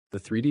The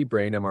 3D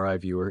Brain MRI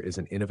Viewer is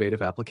an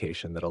innovative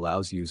application that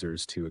allows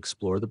users to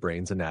explore the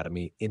brain's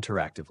anatomy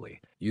interactively.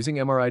 Using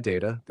MRI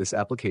data, this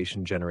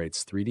application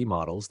generates 3D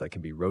models that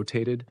can be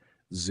rotated,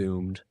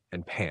 zoomed,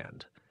 and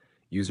panned.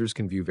 Users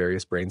can view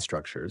various brain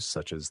structures,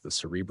 such as the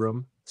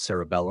cerebrum,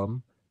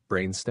 cerebellum,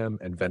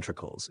 brainstem, and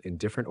ventricles in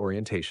different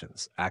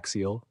orientations: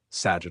 axial,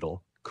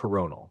 sagittal,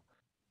 coronal.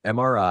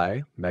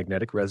 MRI,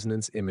 magnetic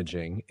resonance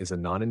imaging, is a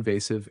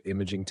non-invasive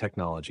imaging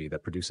technology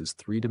that produces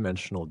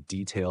three-dimensional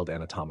detailed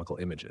anatomical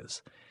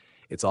images.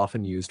 It's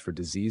often used for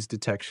disease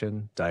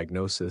detection,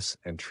 diagnosis,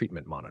 and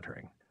treatment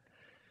monitoring.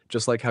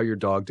 Just like how your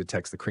dog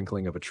detects the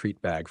crinkling of a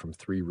treat bag from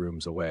 3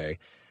 rooms away,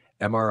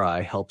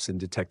 MRI helps in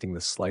detecting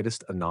the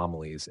slightest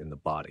anomalies in the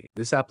body.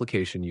 This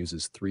application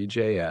uses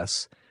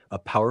Three.js, a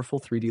powerful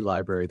 3D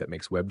library that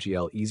makes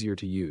WebGL easier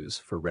to use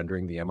for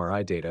rendering the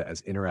MRI data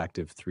as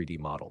interactive 3D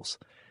models.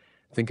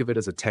 Think of it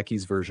as a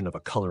techie's version of a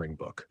coloring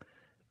book,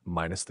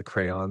 minus the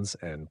crayons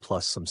and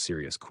plus some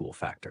serious cool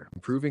factor.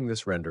 Improving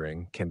this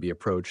rendering can be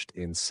approached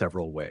in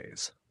several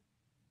ways.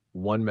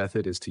 One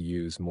method is to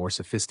use more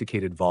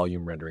sophisticated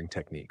volume rendering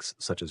techniques,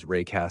 such as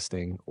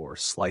raycasting or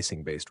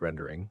slicing-based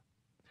rendering,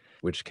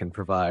 which can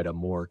provide a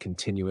more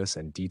continuous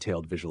and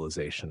detailed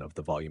visualization of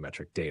the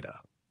volumetric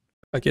data.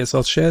 Okay, so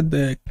I'll share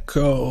the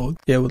code.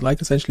 Yeah, I would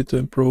like essentially to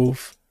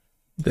improve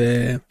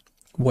the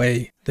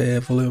way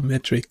the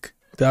volumetric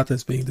data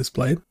is being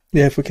displayed.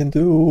 Yeah, if we can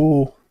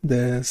do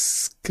the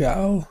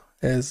skull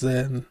as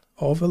an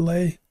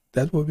overlay,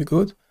 that would be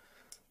good.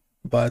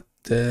 But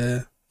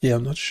yeah,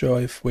 I'm not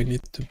sure if we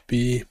need to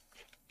be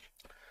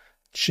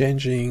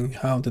changing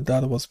how the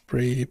data was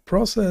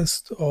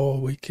pre-processed, or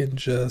we can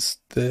just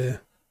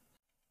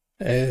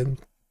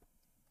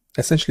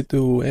essentially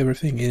do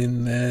everything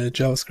in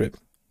JavaScript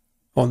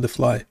on the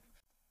fly.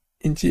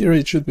 In theory,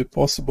 it should be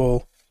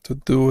possible to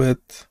do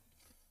it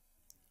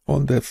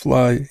on the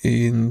fly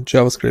in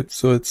JavaScript,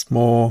 so it's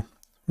more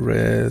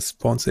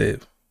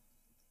responsive.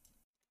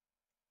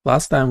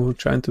 Last time we were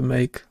trying to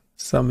make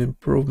some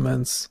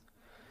improvements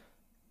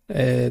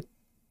to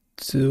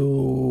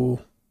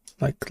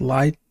like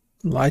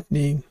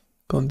lightning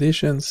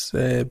conditions,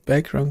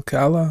 background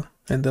color,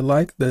 and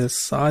the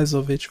size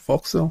of each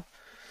voxel.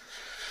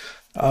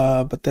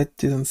 But that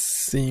didn't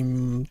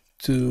seem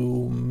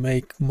to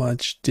make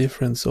much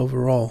difference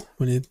overall.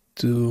 We need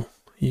to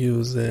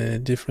use a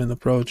different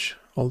approach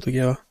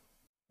altogether.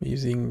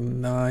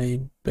 Using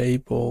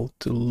NIfTI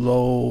to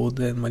load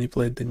and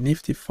manipulate the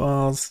NIfTI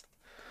files,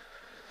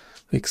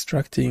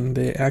 extracting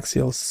the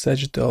axial,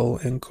 sagittal,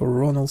 and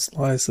coronal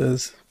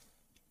slices,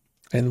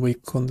 and we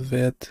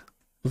convert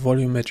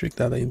volumetric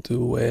data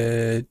into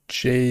a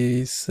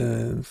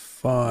JSON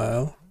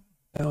file.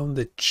 On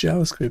the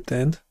JavaScript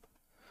end,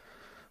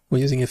 we're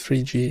using a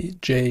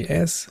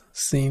Three.js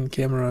scene,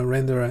 camera,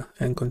 renderer,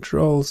 and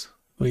controls.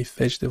 We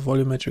fetch the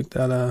volumetric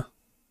data,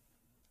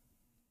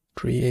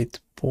 create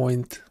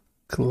point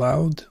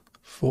cloud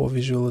for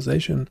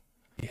visualization.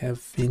 We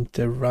have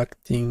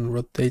interacting,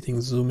 rotating,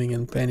 zooming,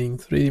 and panning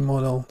 3D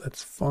model.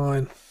 That's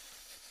fine.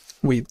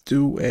 We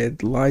do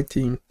add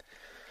lighting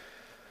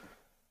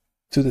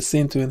to the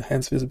scene to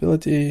enhance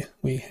visibility.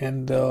 We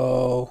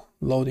handle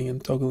loading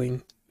and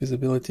toggling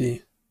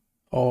visibility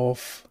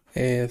of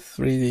a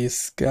 3D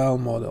skull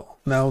model.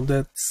 Now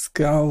that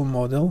skull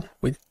model,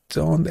 we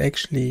don't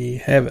actually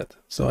have it.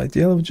 So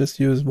ideally we just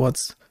use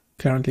what's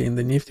currently in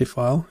the NIfTI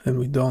file and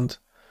we don't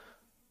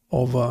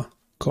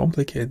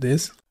overcomplicate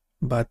this.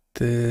 But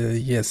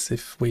yes,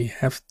 if we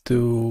have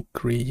to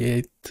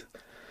create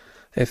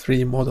a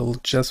 3D model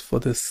just for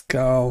the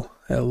skull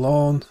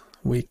alone,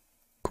 we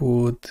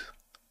could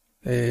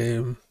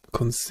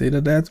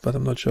consider that, but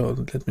I'm not sure.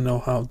 Let me know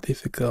how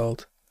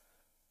difficult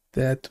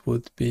that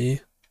would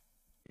be.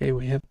 Okay,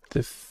 we have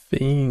the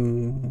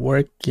thing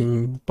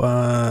working,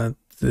 but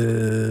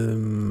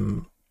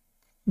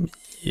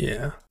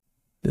yeah,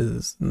 this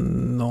is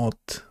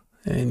not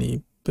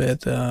any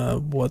better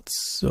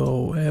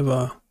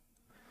whatsoever.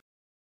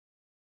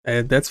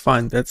 That's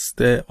fine. That's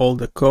all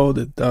the code.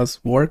 It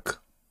does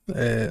work.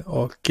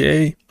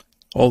 Okay,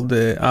 all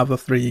the other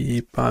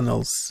 3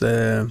 panels,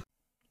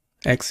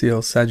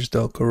 axial,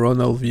 sagittal,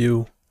 coronal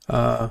view,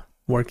 are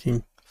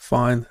working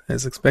fine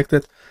as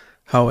expected.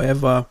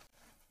 However,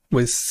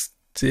 we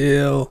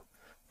still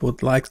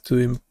would like to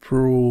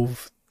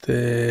improve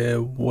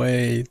the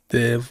way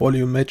the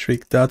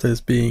volumetric data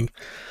is being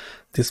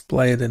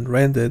displayed and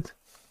rendered.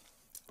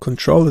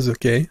 Control is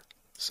okay,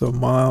 so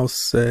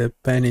mouse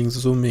panning,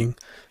 zooming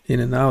in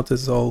and out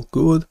is all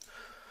good.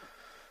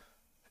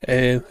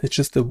 It's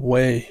just the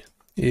way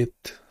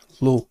it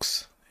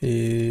looks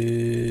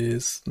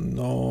is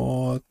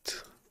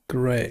not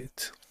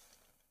great.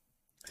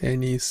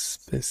 Any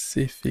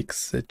specific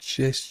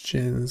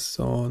suggestions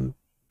on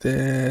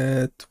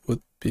that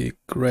would be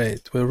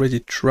great. We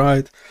already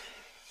tried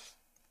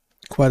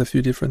quite a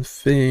few different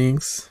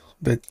things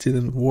that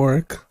didn't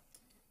work.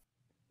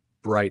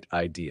 Bright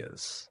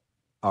ideas.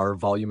 Our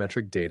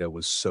volumetric data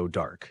was so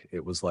dark,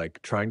 it was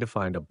like trying to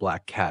find a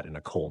black cat in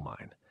a coal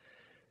mine.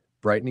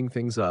 Brightening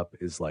things up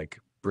is like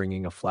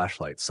bringing a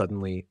flashlight,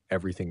 suddenly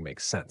everything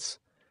makes sense.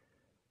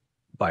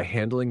 By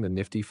handling the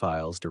NIfTI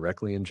files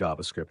directly in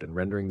JavaScript and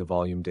rendering the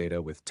volume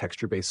data with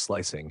texture-based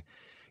slicing,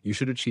 you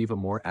should achieve a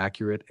more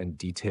accurate and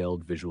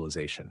detailed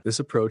visualization. This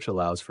approach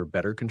allows for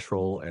better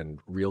control and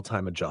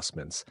real-time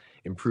adjustments,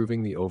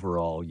 improving the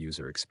overall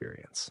user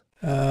experience.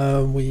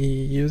 We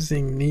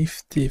using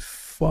NIfTI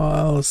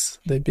files.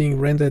 They're being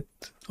rendered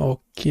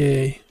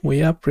okay.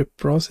 We are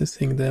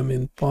pre-processing them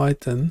in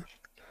Python,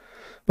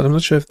 but I'm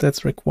not sure if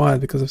that's required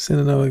because I've seen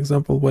another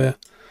example where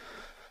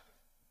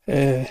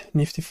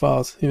NIfTI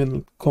files,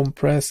 even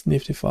compressed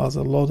NIfTI files,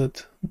 are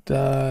loaded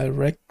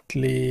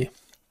directly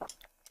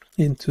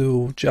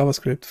into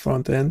JavaScript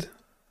front end.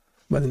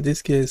 But in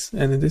this case,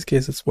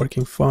 it's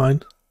working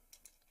fine.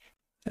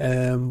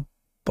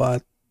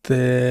 But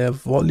the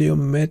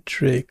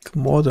volumetric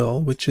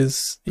model, which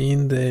is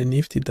in the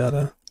NIfTI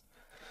data,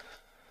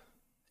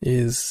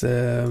 is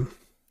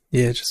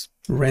just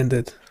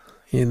rendered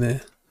in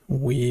a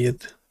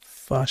weird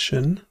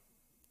fashion.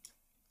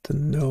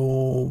 Don't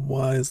know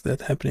why is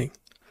that happening.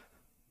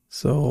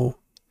 So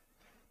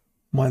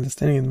my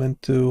understanding is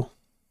meant to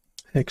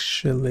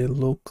actually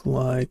look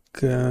like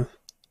so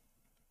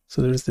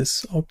there is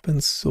this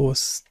open source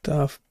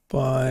stuff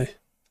by,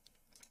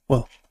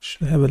 well,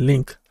 should have a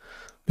link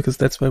because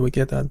that's where we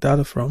get our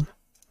data from.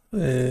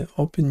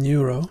 Open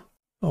Neuro.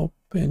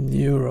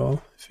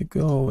 If you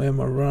go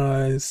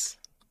MRIs,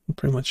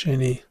 pretty much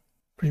any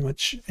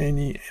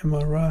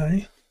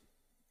MRI.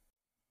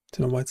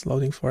 Don't know why it's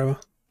loading forever.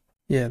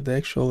 Yeah, the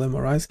actual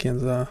MRI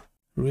scans are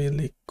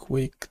really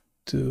quick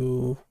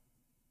to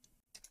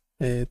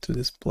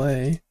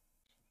display.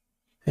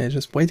 Yeah,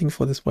 just waiting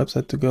for this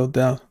website to go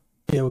down.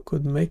 Yeah, we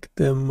could make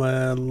them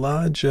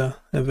larger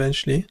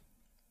eventually.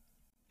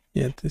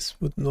 Yeah, this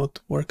would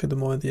not work at the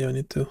moment. Yeah, I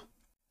need to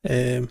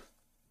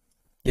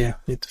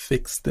need to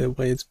fix the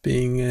way it's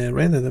being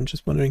rendered. I'm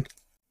just wondering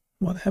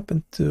what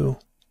happened to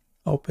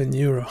Open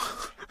Neuro.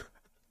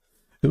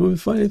 It would be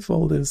funny if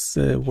all this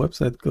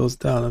website goes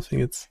down. I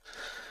think it's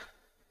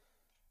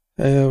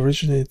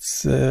originally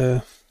it's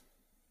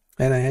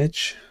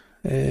NIH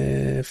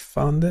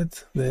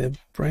funded the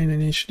Brain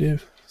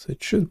Initiative, so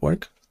it should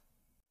work.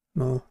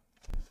 No,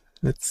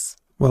 if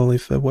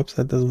a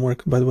website doesn't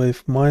work, by the way,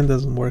 if mine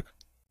doesn't work,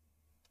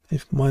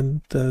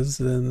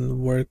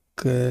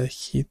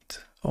 hit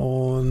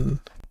on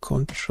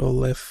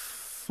Control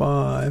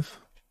F5,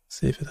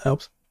 see if it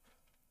helps.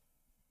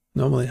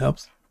 Normally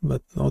helps,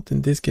 but not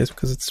in this case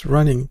because it's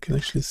running. You can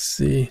actually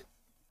see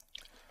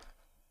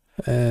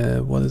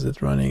what is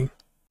it running.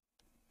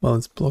 Well,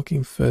 it's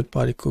blocking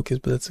third-party cookies,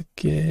 but that's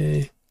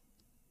okay.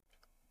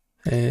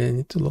 And I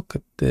need to look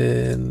at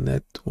the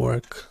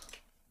network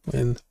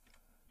when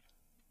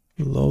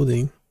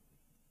loading.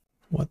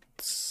 What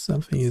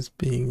something is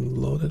being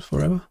loaded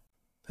forever.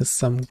 There's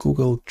some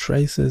Google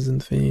traces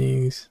and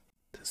things.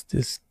 There's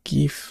this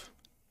GIF.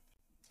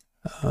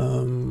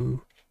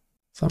 Something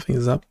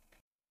is up.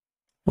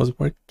 Was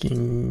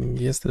working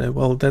yesterday.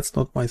 Well, that's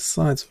not my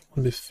site, so I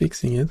won't be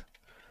fixing it.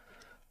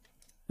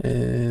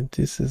 And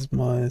this is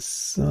my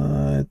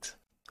site.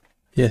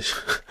 Yes.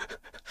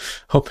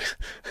 Hope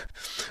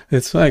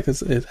it's fine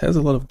because it has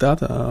a lot of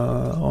data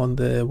on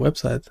the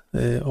website,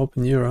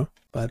 Open Neuro.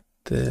 But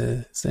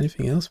is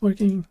anything else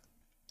working?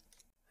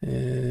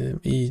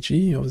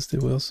 EEG, obviously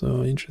we're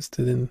also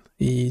interested in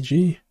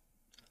EEG.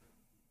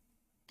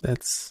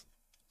 That's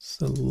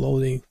still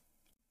loading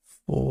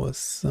for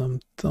some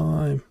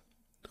time.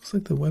 Looks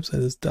like the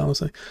website is down.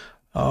 So,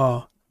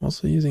 I'm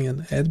also using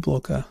an ad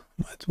blocker.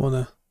 Might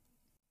wanna,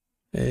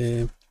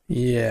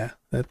 yeah,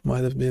 that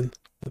might have been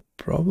the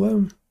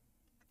problem.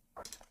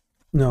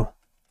 No,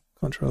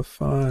 Control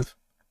 5,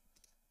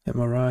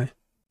 MRI.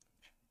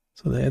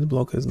 So the ad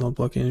blocker is not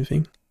blocking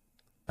anything.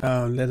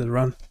 Let it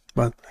run,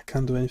 but I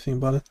can't do anything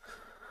about it.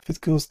 If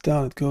it goes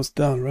down, it goes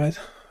down, right?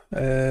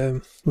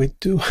 We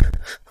do,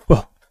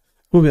 well,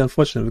 it will be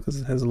unfortunate because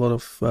it has a lot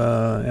of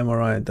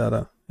MRI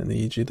data and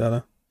EEG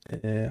data.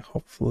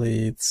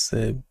 Hopefully it's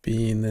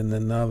been in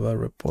another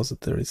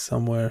repository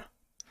somewhere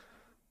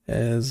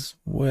as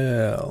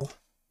well.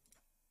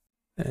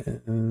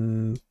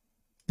 And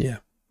yeah,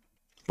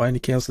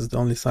 Binding Chaos is the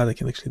only site I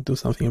can actually do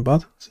something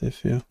about. So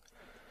if you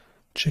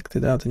checked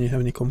it out and you have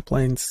any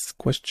complaints,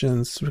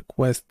 questions,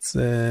 requests,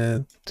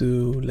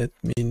 do let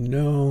me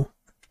know.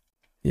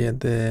 Yeah,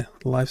 the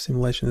live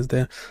simulation is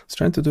there. I was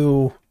trying to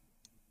do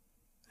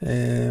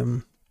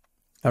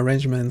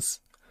arrangements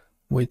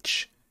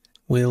which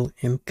will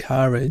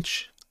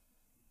encourage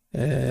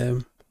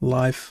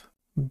live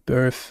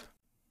birth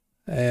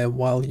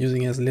while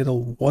using as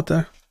little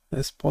water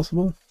as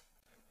possible.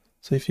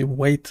 So if you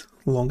wait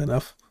long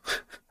enough,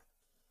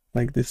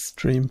 like this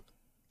stream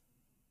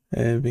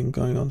been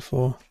going on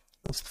for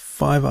almost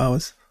 5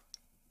 hours.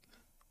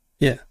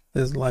 Yeah,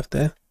 there's live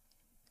there.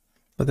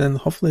 But then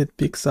hopefully it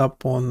picks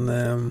up on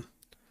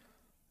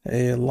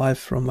a live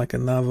from like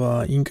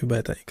another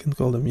incubator. You can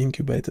call them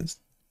incubators.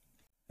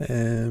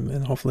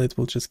 And hopefully it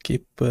will just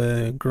keep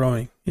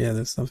growing. Yeah,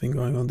 there's something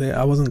going on there.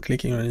 I wasn't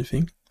clicking on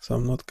anything, so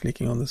I'm not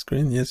clicking on the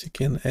screen. Yes, you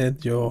can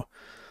add your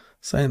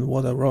sand,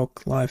 water,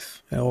 rock,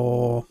 life,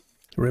 or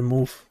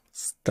remove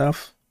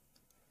stuff,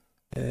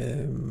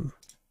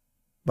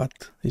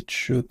 but it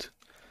should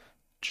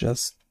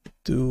just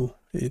do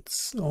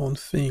its own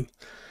thing.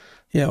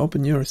 Yeah,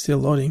 OpenNeuro is still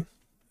loading.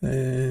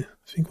 I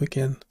think we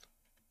can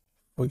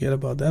forget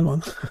about that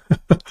one.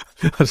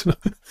 I don't know.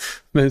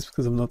 Maybe it's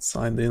because I'm not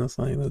signed in or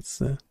something.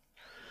 That's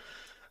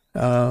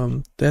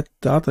that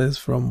data is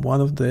from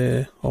one of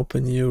the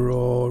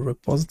OpenNeuro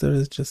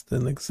repositories, just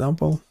an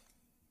example.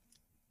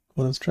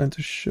 What I was trying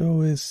to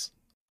show is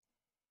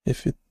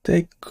if you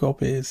take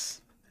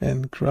copies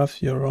and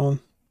graph your own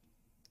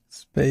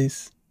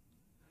space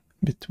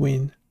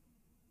between,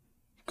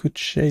 you could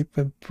shape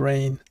a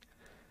brain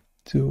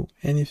to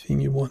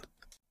anything you want.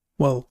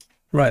 Well,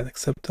 right,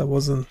 except I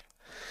wasn't.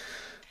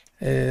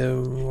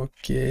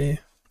 Okay,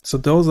 so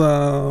those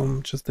are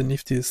just the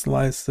NIfTI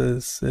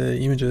slices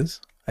images.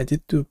 I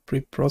did do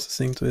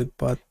pre-processing to it,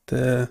 but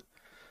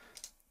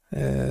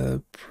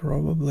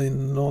probably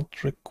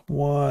not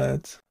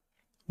required.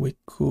 We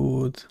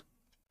could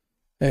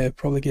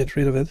probably get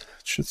rid of it.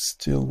 It should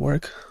still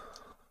work.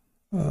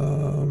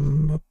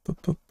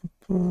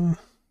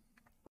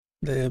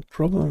 The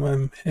problem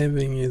I'm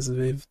having is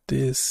with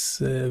this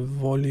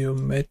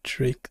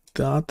volumetric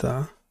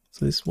data.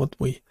 So this is what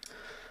we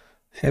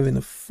have in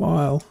a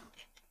file,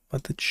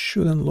 but it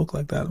shouldn't look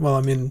like that. Well,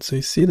 I mean, so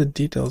you see the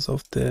details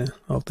of the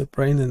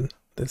brain and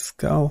the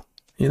skull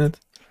in it,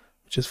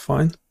 which is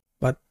fine,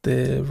 but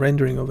the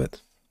rendering of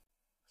it.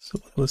 So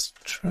what I was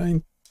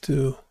trying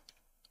to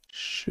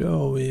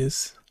show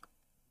is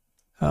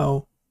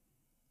how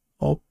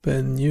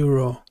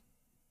OpenNeuro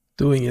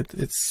doing it.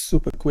 It's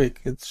super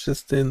quick. It's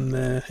just in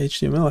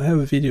HTML. I have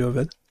a video of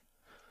it.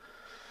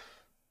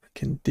 I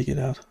can dig it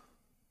out.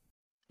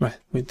 Right,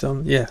 we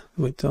don't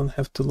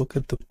have to look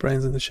at the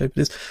brains and the shape of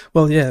this.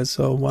 Well, yeah,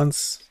 so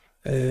once,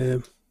 okay,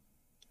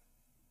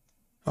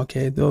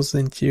 those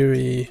in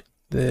theory,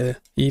 the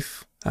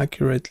if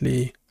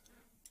accurately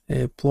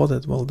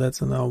plotted, well,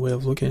 that's another way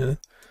of looking at it.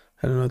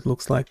 I don't know, it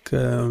looks like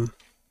the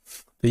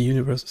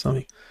universe or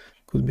something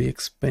could be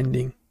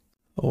expanding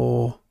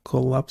or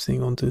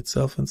collapsing onto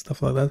itself and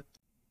stuff like that.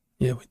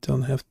 Yeah, we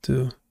don't have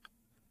to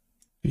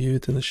view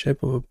it in the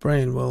shape of a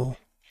brain. Well,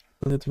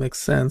 it makes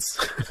sense.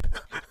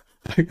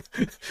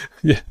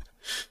 Yeah,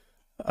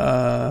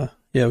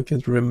 we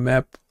can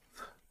remap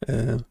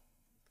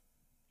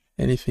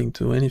anything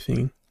to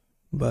anything,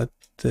 but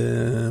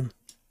yeah,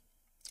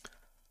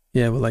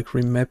 we're like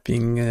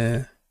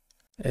remapping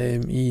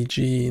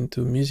EEG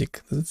into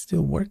music. Does it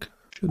still work?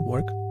 Should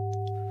work.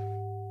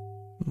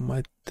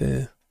 Might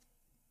a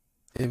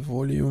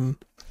volume,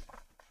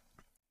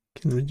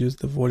 can reduce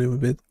the volume a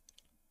bit.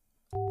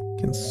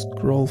 Can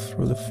scroll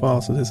through the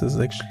file. So this is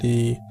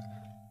actually,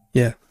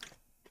 yeah,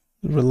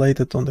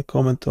 related on the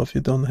comment of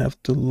you don't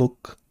have to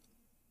look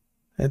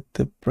at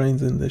the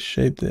brains in the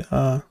shape they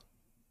are.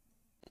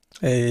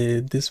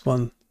 This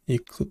one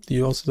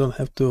you also don't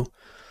have to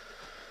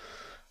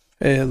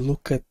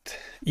look at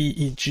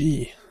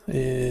EEG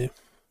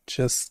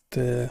just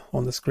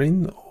on the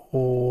screen,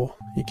 or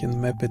you can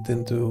map it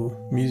into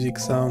music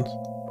sound.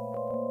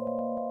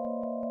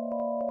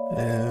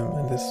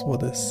 And this is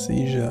what a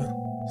seizure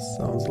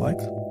sounds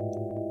like.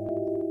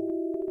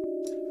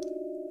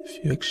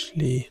 If you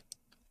actually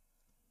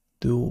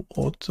do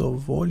auto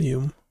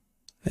volume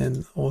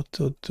and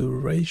auto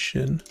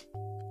duration,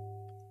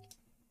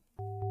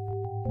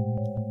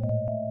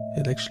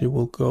 it actually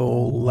will go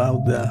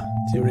louder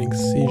during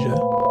seizure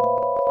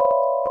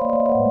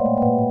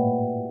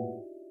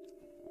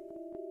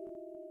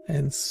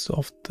and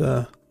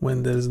softer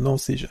when there is no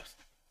seizure.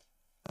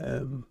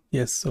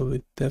 Yes, so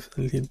we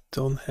definitely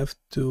don't have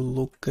to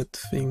look at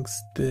things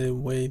the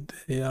way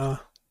they are.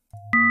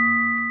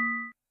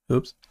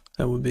 Oops,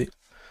 that would be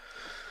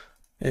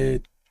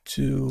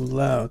too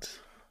loud.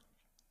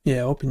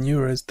 Yeah,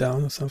 OpenNeuro is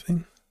down or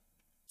something.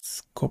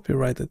 It's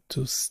copyrighted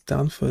to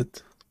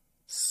Stanford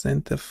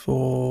Center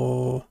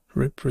for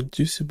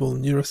Reproducible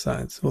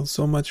Neuroscience. Well,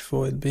 so much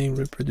for it being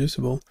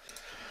reproducible.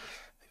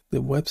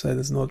 The website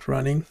is not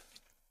running.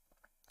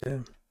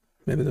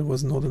 Maybe there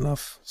was not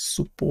enough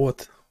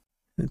support.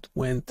 It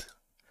went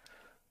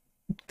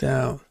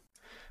down.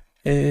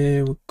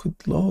 We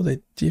could load a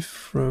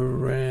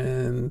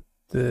different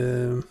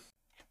NIfTI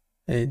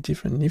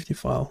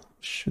file.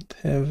 Should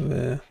have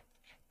a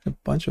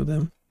bunch of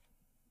them,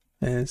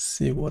 and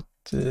see what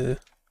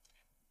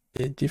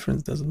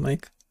difference does it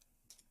make.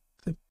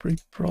 The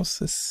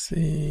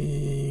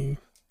pre-processing.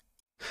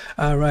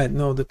 Right,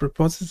 no, the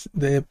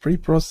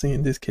pre-processing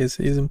in this case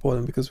is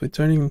important because we're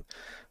turning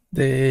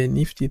the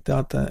NIfTI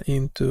data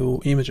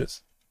into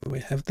images. We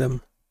have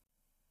them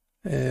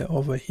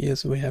over here,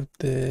 so we have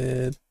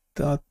the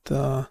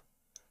data,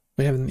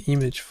 we have an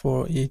image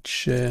for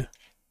each, so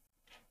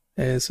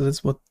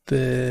that's what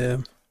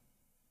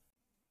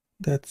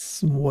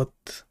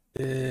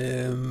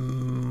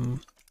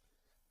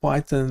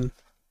Python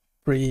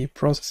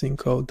pre-processing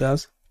code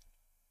does,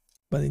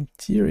 but in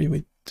theory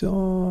we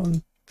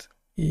don't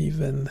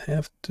even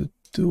have to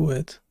do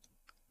it.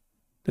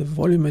 The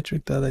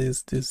volumetric data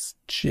is this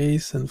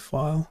JSON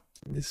file.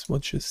 This is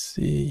what you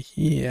see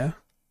here.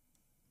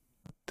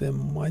 There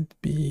might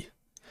be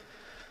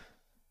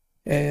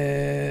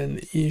an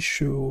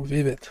issue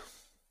with it.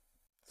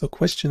 The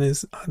question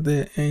is, are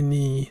there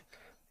any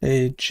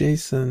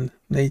JSON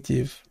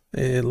native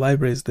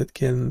libraries that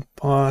can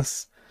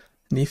parse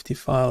NIfTI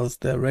files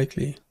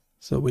directly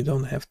so we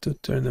don't have to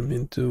turn them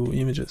into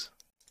images?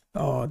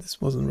 Oh,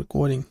 this wasn't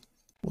recording,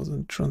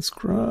 wasn't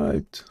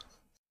transcribed.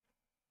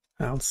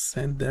 I'll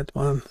send that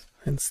one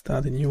and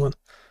start a new one.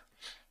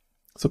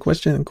 So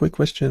quick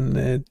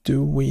question,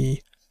 do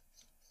we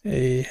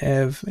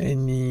have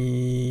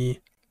any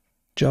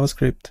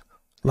JavaScript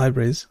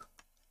libraries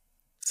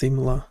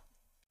similar?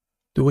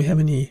 Do we have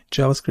any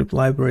JavaScript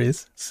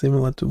libraries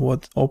similar to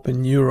what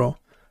OpenNeuro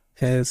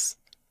has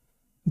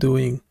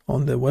doing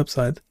on their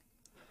website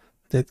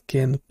that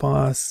can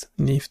parse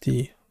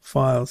NIfTI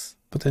files,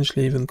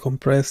 potentially even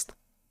compressed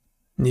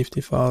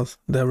NIfTI files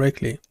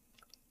directly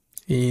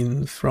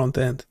in front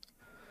end,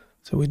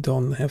 so we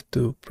don't have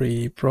to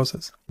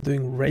pre-process?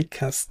 Doing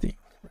raycasting.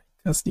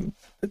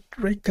 But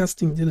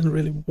raycasting didn't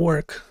really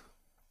work.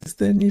 Is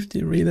there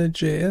NIfTI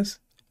reader.js?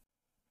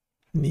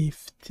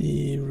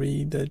 NIfTI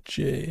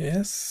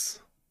reader.js.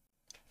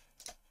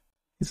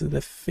 Is it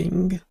a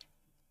thing?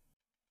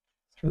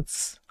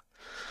 Let's,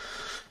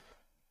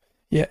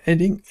 yeah,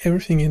 adding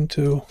everything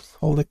into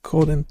all the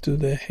code into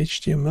the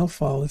HTML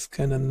file is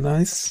kind of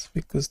nice,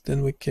 because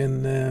then we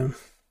can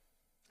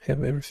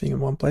have everything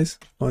in one place.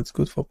 Oh, it's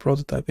good for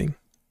prototyping.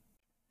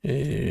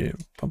 Yeah,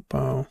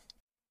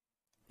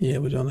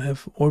 we don't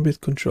have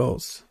orbit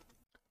controls.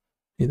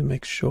 Need to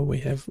make sure we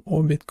have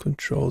orbit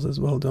controls as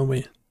well, don't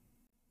we?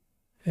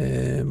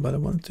 But I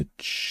want to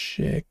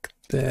check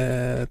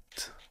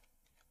that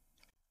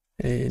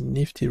a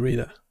NIfTI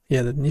reader.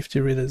 Yeah, the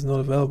NIfTI reader is not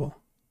available.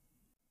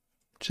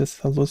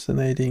 Just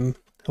hallucinating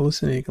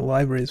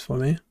libraries for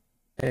me.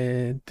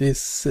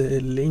 This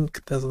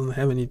link doesn't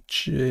have any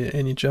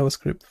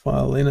JavaScript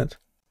file in it.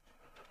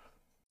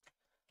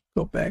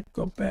 Go back.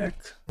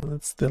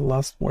 That's the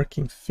last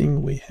working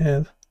thing we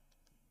had.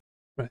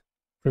 Right,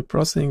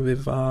 preprocessing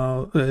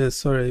without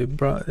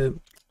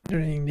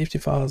rendering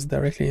NIfTI files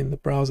directly in the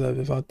browser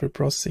without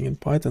preprocessing in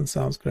Python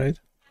sounds great.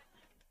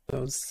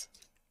 Those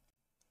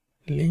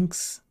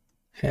links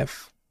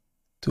have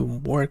to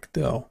work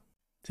though.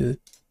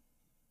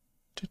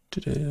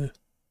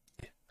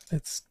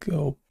 Let's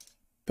go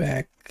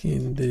back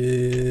in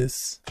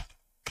this.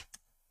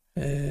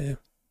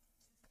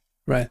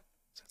 Right,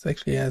 so it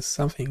actually has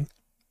something.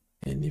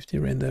 A NIfTI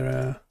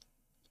renderer,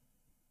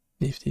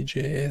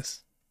 NIfTI.js.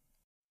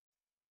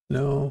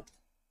 No.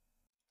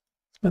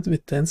 It's meant to be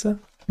tensor?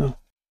 No.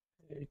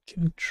 You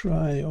can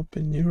try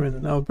OpenNeuro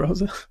in our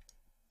browser.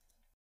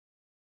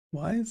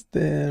 Why is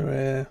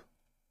there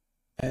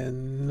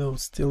no,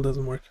 still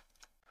doesn't work.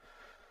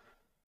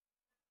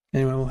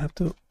 Anyway, we'll have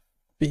to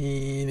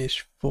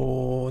finish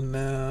for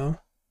now.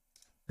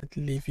 I'll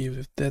leave you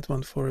with that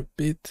one for a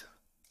bit.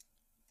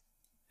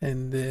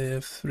 And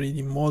the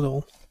 3D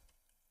model.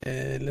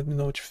 Let me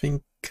know what you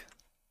think.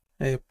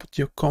 Put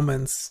your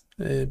comments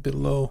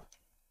below.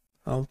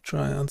 I'll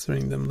try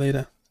answering them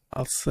later.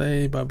 I'll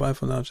say bye-bye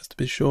for now, just to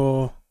be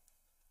sure.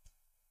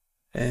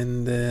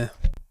 And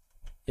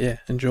yeah,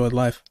 enjoy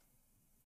life.